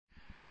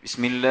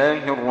بسم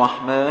الله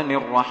الرحمن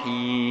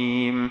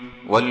الرحيم.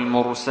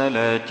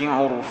 والمرسلات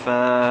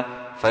عرفا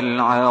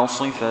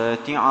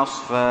فالعاصفات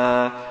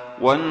عصفا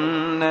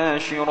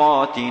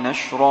والناشرات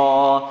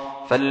نشرا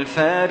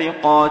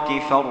فالفارقات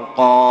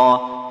فرقا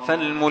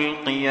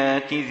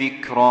فالملقيات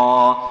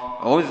ذكرا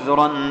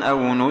عذرا أو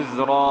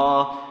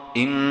نذرا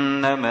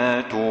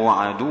إنما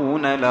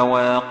توعدون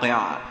لواقع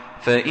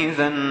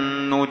فإذا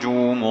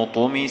النجوم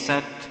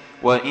طمست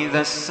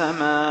وإذا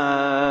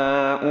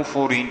السماء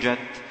فرجت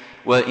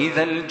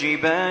وإذا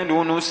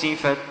الجبال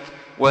نسفت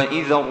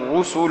وإذا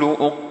الرسل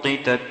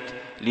أقتت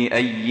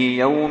لأي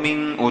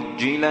يوم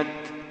أجلت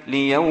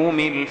ليوم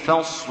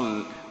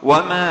الفصل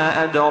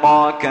وما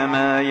أدراك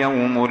ما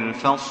يوم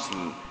الفصل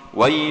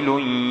ويل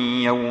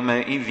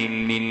يومئذ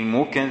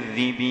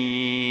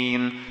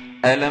للمكذبين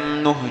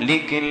ألم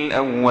نهلك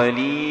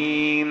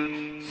الأولين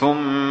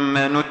ثم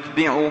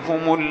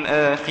نتبعهم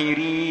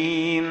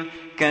الآخرين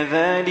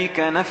كذلك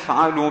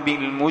نفعل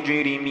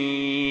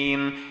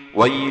بالمجرمين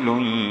ويل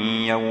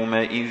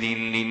يومئذ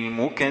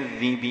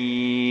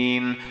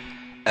للمكذبين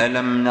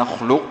ألم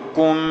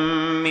نخلقكم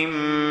من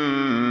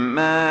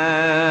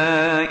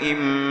ماء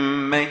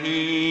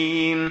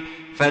مهين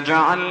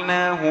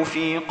فجعلناه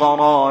في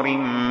قرار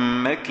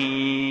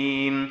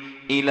مكين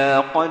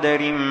إلى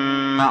قدر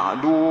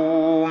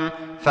معلوم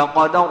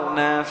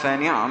فقدرنا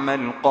فنعم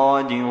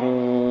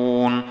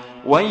القادرون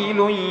ويل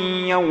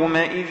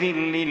يومئذ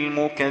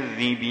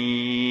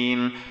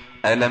للمكذبين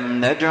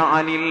ألم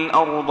نجعل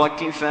الأرض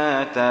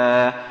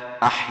كفاتا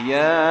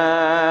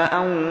أحياء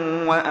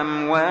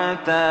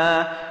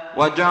وأمواتا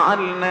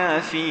وجعلنا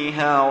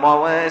فيها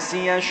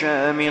رواسي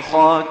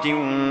شامخات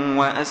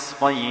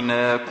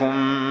وأسقيناكم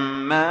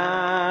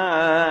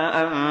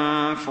ماء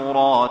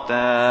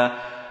فراتا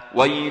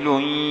ويل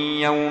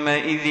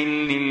يومئذ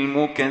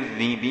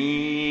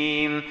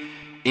للمكذبين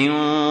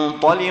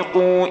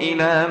انطلقوا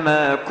إلى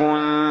ما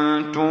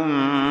كنتم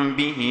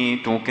به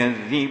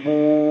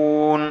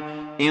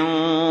تكذبون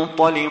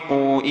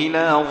انطلقوا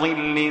إلى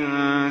ظل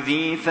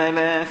ذي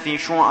 3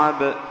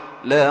 شعب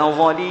لا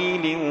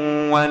ظليل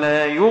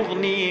ولا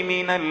يغني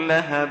من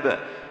اللهب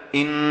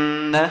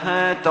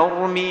إنها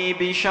ترمي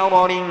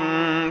بشرر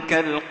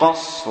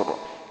كالقصر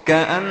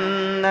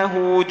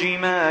كأنه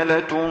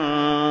جمالة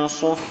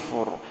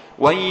صفر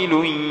ويل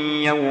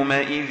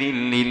يومئذ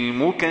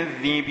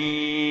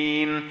للمكذبين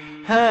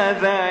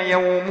هذا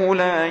يوم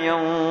لا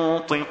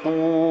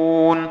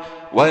ينطقون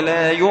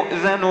ولا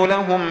يؤذن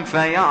لهم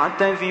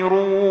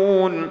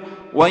فيعتذرون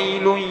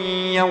ويل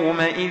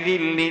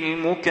يومئذ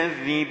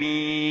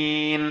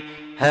للمكذبين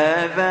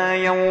هذا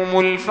يوم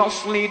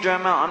الفصل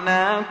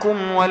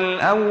جمعناكم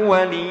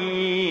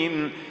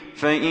والأولين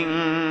فإن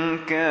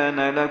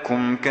كان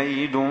لكم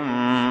كيد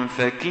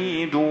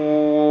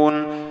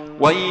فكيدون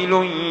ويل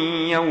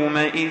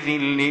يومئذ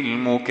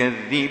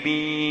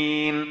للمكذبين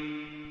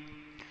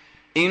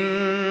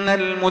إن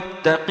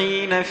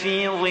المتقين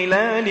في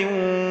ظلال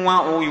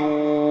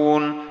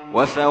وعيون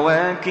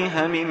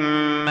وفواكه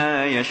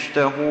مما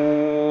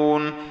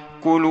يشتهون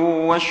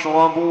كلوا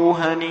واشربوا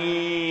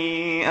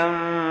هنيئا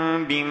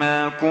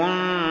بما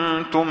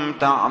كنتم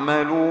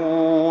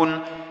تعملون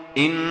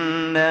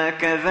إنا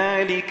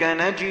كذلك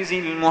نجزي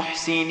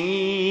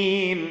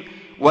المحسنين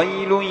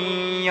ويل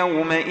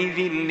يومئذ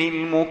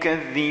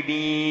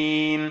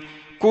للمكذبين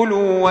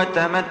كلوا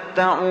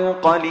وتمتعوا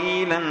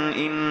قليلا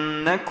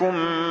إنكم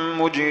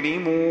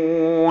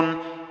مجرمون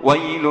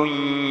ويل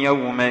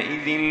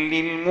يومئذ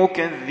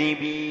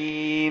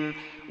للمكذبين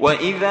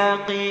وإذا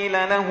قيل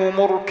لهم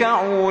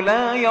اركعوا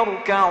لا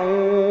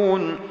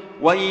يركعون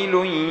ويل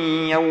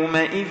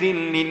يومئذ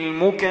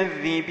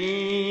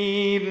للمكذبين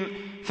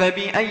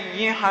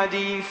فبأي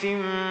حديث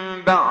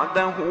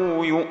بعده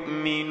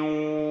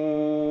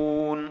يؤمنون